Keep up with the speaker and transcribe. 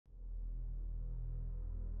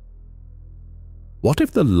What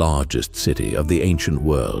if the largest city of the ancient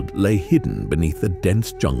world lay hidden beneath the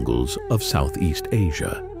dense jungles of Southeast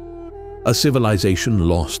Asia? A civilization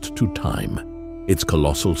lost to time, its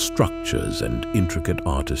colossal structures and intricate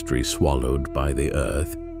artistry swallowed by the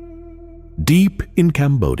earth. Deep in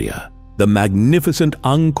Cambodia, the magnificent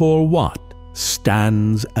Angkor Wat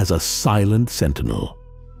stands as a silent sentinel.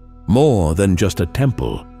 More than just a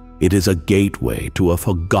temple, it is a gateway to a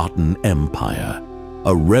forgotten empire,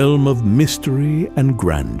 a realm of mystery and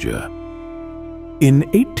grandeur. In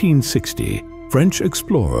 1860, French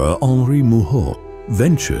explorer Henri Mouhot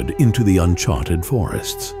ventured into the uncharted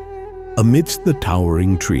forests. Amidst the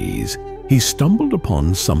towering trees, he stumbled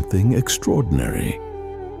upon something extraordinary.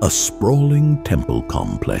 A sprawling temple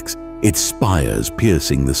complex, its spires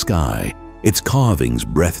piercing the sky, its carvings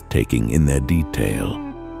breathtaking in their detail.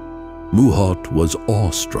 Mouhot was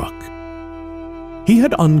awestruck. He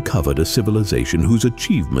had uncovered a civilization whose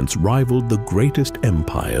achievements rivaled the greatest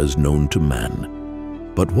empires known to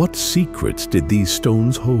man. But what secrets did these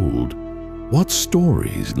stones hold? What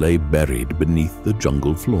stories lay buried beneath the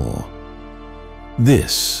jungle floor?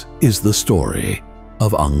 This is the story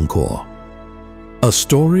of Angkor. A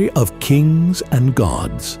story of kings and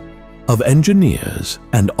gods, of engineers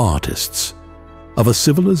and artists, of a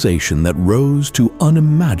civilization that rose to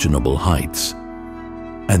unimaginable heights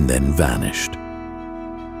and then vanished.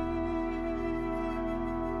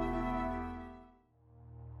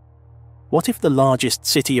 What if the largest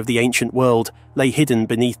city of the ancient world lay hidden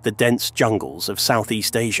beneath the dense jungles of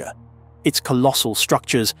Southeast Asia, its colossal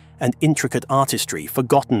structures and intricate artistry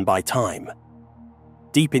forgotten by time?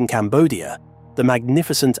 Deep in Cambodia, the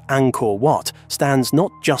magnificent Angkor Wat stands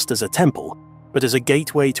not just as a temple, but as a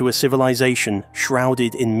gateway to a civilization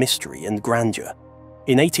shrouded in mystery and grandeur.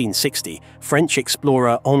 In 1860, French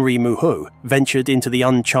explorer Henri Mouhot ventured into the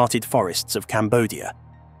uncharted forests of Cambodia.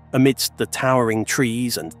 Amidst the towering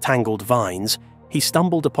trees and tangled vines, he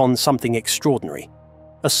stumbled upon something extraordinary: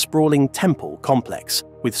 a sprawling temple complex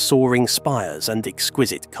with soaring spires and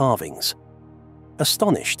exquisite carvings.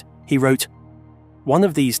 Astonished, he wrote, "One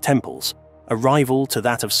of these temples, a rival to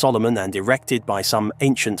that of Solomon and erected by some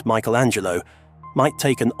ancient Michelangelo, might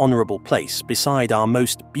take an honorable place beside our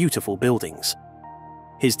most beautiful buildings."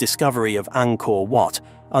 His discovery of Angkor Wat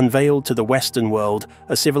unveiled to the Western world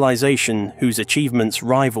a civilization whose achievements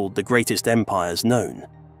rivaled the greatest empires known.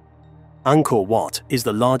 Angkor Wat is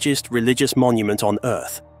the largest religious monument on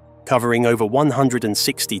Earth, covering over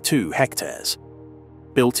 162 hectares.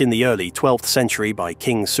 Built in the early 12th century by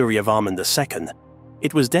King Suryavarman II,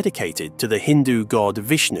 it was dedicated to the Hindu god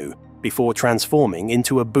Vishnu before transforming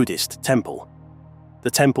into a Buddhist temple.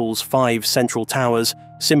 The temple's 5 central towers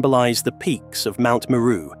symbolize the peaks of Mount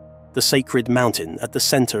Meru, the sacred mountain at the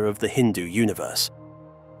center of the Hindu universe.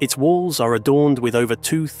 Its walls are adorned with over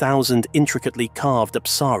 2,000 intricately carved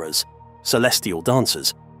apsaras, celestial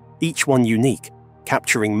dancers, each one unique,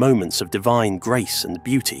 capturing moments of divine grace and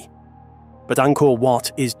beauty. But Angkor Wat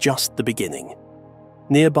is just the beginning.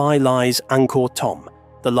 Nearby lies Angkor Thom,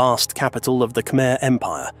 the last capital of the Khmer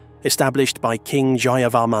Empire, established by King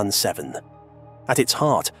Jayavarman VII. At its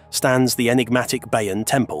heart stands the enigmatic Bayon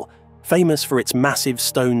Temple, famous for its massive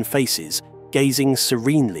stone faces gazing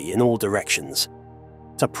serenely in all directions.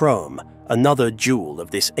 Taproam, another jewel of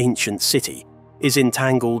this ancient city, is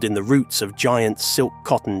entangled in the roots of giant silk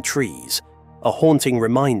cotton trees, a haunting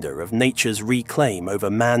reminder of nature's reclaim over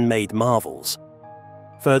man-made marvels.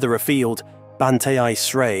 Further afield, Banteay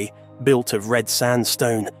Srey, built of red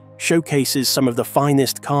sandstone, showcases some of the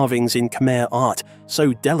finest carvings in Khmer art,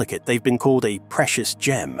 so delicate they've been called a precious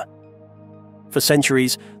gem. For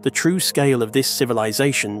centuries, the true scale of this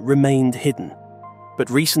civilization remained hidden, but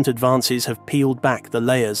recent advances have peeled back the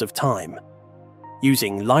layers of time.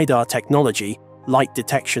 Using Lidar technology, light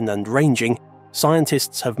detection and ranging,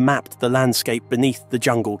 scientists have mapped the landscape beneath the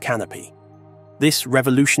jungle canopy. This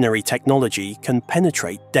revolutionary technology can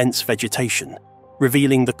penetrate dense vegetation,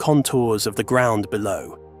 revealing the contours of the ground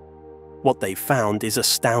below. What they've found is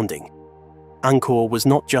astounding. Angkor was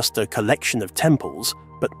not just a collection of temples,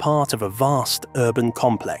 but part of a vast urban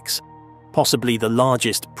complex, possibly the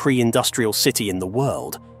largest pre-industrial city in the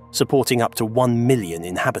world, supporting up to 1 million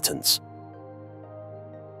inhabitants.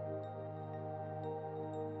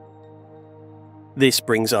 This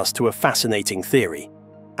brings us to a fascinating theory: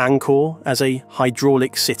 Angkor as a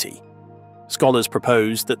hydraulic city. Scholars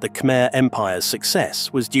propose that the Khmer Empire's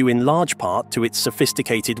success was due in large part to its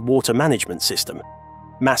sophisticated water management system.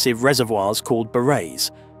 Massive reservoirs called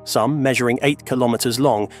barays, some measuring 8 kilometers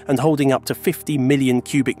long and holding up to 50 million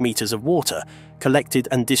cubic meters of water, collected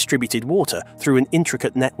and distributed water through an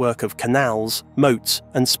intricate network of canals, moats,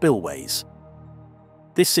 and spillways.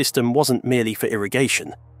 This system wasn't merely for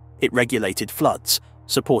irrigation. It regulated floods,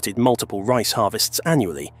 supported multiple rice harvests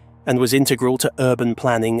annually, and was integral to urban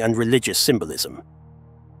planning and religious symbolism.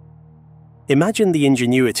 Imagine the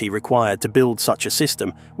ingenuity required to build such a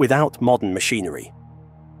system without modern machinery.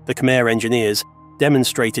 The Khmer engineers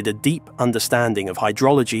demonstrated a deep understanding of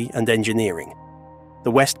hydrology and engineering.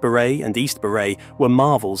 The West Beret and East Beret were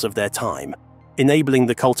marvels of their time, enabling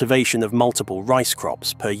the cultivation of multiple rice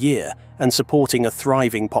crops per year and supporting a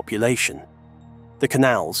thriving population. The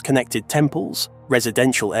canals connected temples,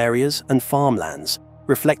 residential areas, and farmlands,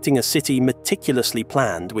 reflecting a city meticulously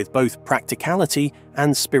planned with both practicality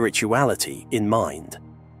and spirituality in mind.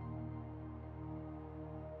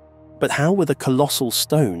 But how were the colossal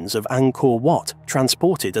stones of Angkor Wat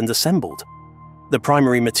transported and assembled? The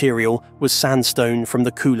primary material was sandstone from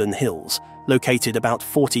the Kulin Hills, located about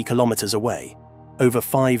 40 kilometers away. Over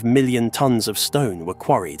 5 million tons of stone were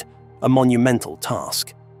quarried, a monumental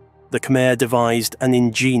task. The Khmer devised an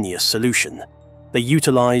ingenious solution. They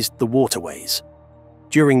utilized the waterways.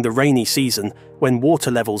 During the rainy season, when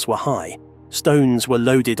water levels were high, stones were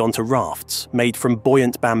loaded onto rafts made from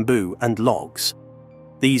buoyant bamboo and logs.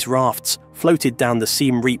 These rafts floated down the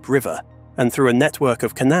Siem Reap River and through a network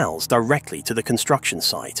of canals directly to the construction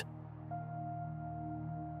site.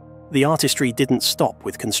 The artistry didn't stop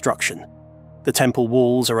with construction. The temple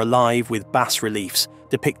walls are alive with bas-reliefs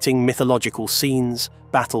depicting mythological scenes,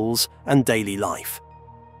 battles, and daily life.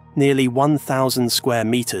 Nearly 1,000 square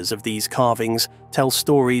meters of these carvings tell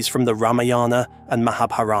stories from the Ramayana and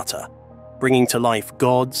Mahabharata, bringing to life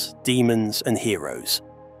gods, demons, and heroes.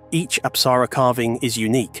 Each Apsara carving is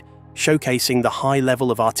unique, showcasing the high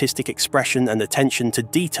level of artistic expression and attention to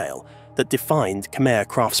detail that defined Khmer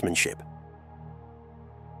craftsmanship.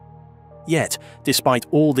 Yet, despite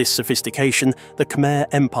all this sophistication, the Khmer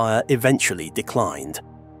Empire eventually declined.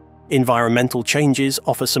 Environmental changes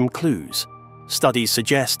offer some clues. Studies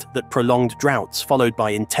suggest that prolonged droughts followed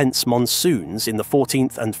by intense monsoons in the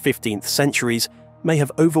 14th and 15th centuries may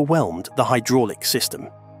have overwhelmed the hydraulic system.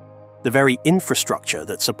 The very infrastructure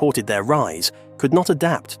that supported their rise could not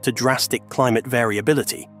adapt to drastic climate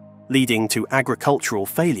variability, leading to agricultural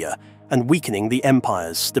failure and weakening the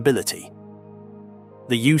empire's stability.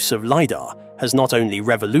 The use of Lidar has not only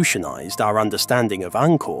revolutionized our understanding of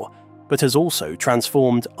Angkor, but has also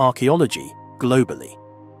transformed archaeology globally.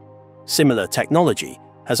 Similar technology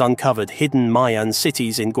has uncovered hidden Mayan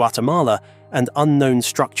cities in Guatemala and unknown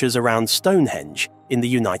structures around Stonehenge in the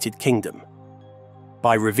United Kingdom.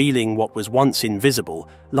 By revealing what was once invisible,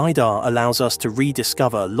 Lidar allows us to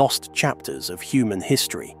rediscover lost chapters of human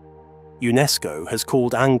history. UNESCO has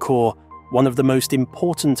called Angkor one of the most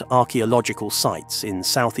important archaeological sites in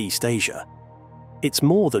Southeast Asia. It's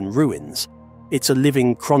more than ruins. It's a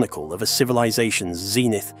living chronicle of a civilization's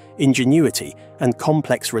zenith, ingenuity, and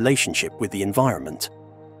complex relationship with the environment.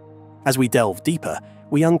 As we delve deeper,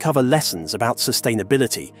 we uncover lessons about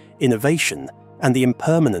sustainability, innovation, and the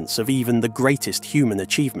impermanence of even the greatest human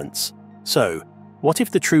achievements. So, what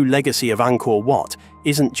if the true legacy of Angkor Wat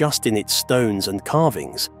isn't just in its stones and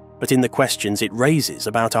carvings, but in the questions it raises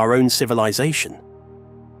about our own civilization?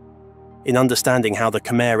 In understanding how the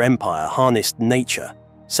Khmer Empire harnessed nature,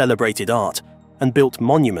 celebrated art, and built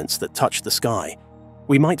monuments that touch the sky,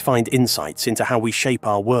 we might find insights into how we shape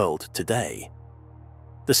our world today.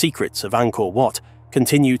 The secrets of Angkor Wat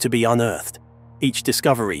continue to be unearthed, each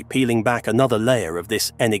discovery peeling back another layer of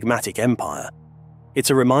this enigmatic empire. It's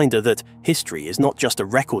a reminder that history is not just a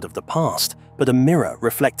record of the past, but a mirror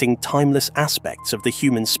reflecting timeless aspects of the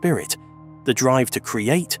human spirit, the drive to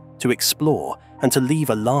create, to explore, and to leave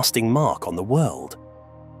a lasting mark on the world.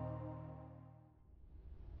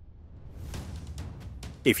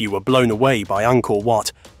 If you were blown away by Angkor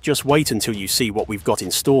Wat, just wait until you see what we've got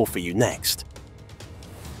in store for you next.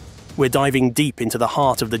 We're diving deep into the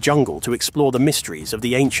heart of the jungle to explore the mysteries of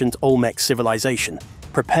the ancient Olmec civilization.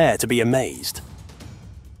 Prepare to be amazed.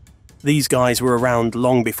 These guys were around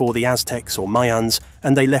long before the Aztecs or Mayans,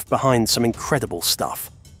 and they left behind some incredible stuff.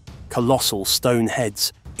 Colossal stone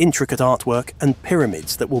heads, intricate artwork, and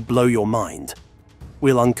pyramids that will blow your mind.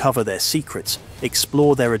 We'll uncover their secrets,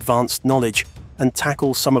 explore their advanced knowledge, and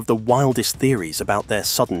tackle some of the wildest theories about their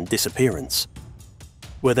sudden disappearance.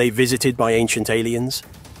 Were they visited by ancient aliens?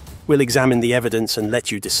 We'll examine the evidence and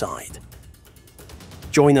let you decide.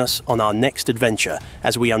 Join us on our next adventure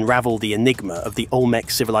as we unravel the enigma of the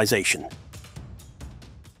Olmec civilization.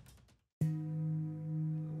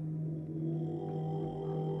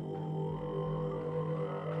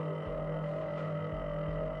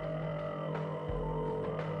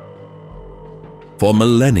 For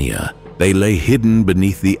millennia, they lay hidden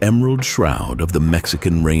beneath the emerald shroud of the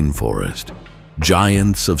Mexican rainforest,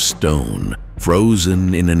 giants of stone,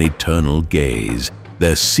 frozen in an eternal gaze,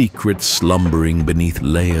 their secrets slumbering beneath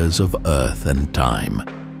layers of earth and time.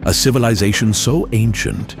 A civilization so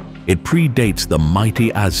ancient, it predates the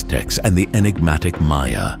mighty Aztecs and the enigmatic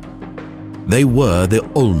Maya. They were the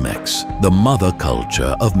Olmecs, the mother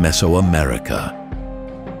culture of Mesoamerica.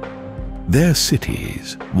 Their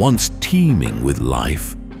cities, once teeming with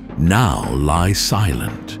life, now lie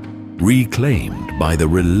silent, reclaimed by the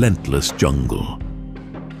relentless jungle.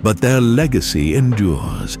 But their legacy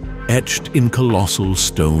endures, etched in colossal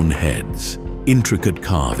stone heads, intricate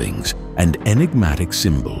carvings, and enigmatic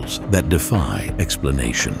symbols that defy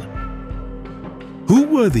explanation. Who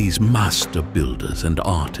were these master builders and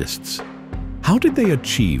artists? How did they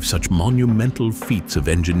achieve such monumental feats of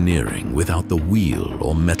engineering without the wheel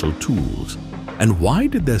or metal tools? And why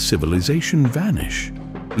did their civilization vanish,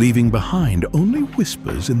 leaving behind only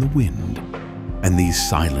whispers in the wind and these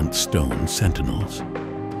silent stone sentinels?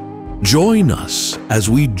 Join us as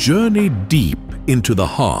we journey deep into the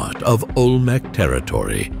heart of Olmec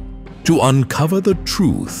territory to uncover the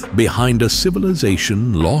truth behind a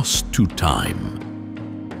civilization lost to time.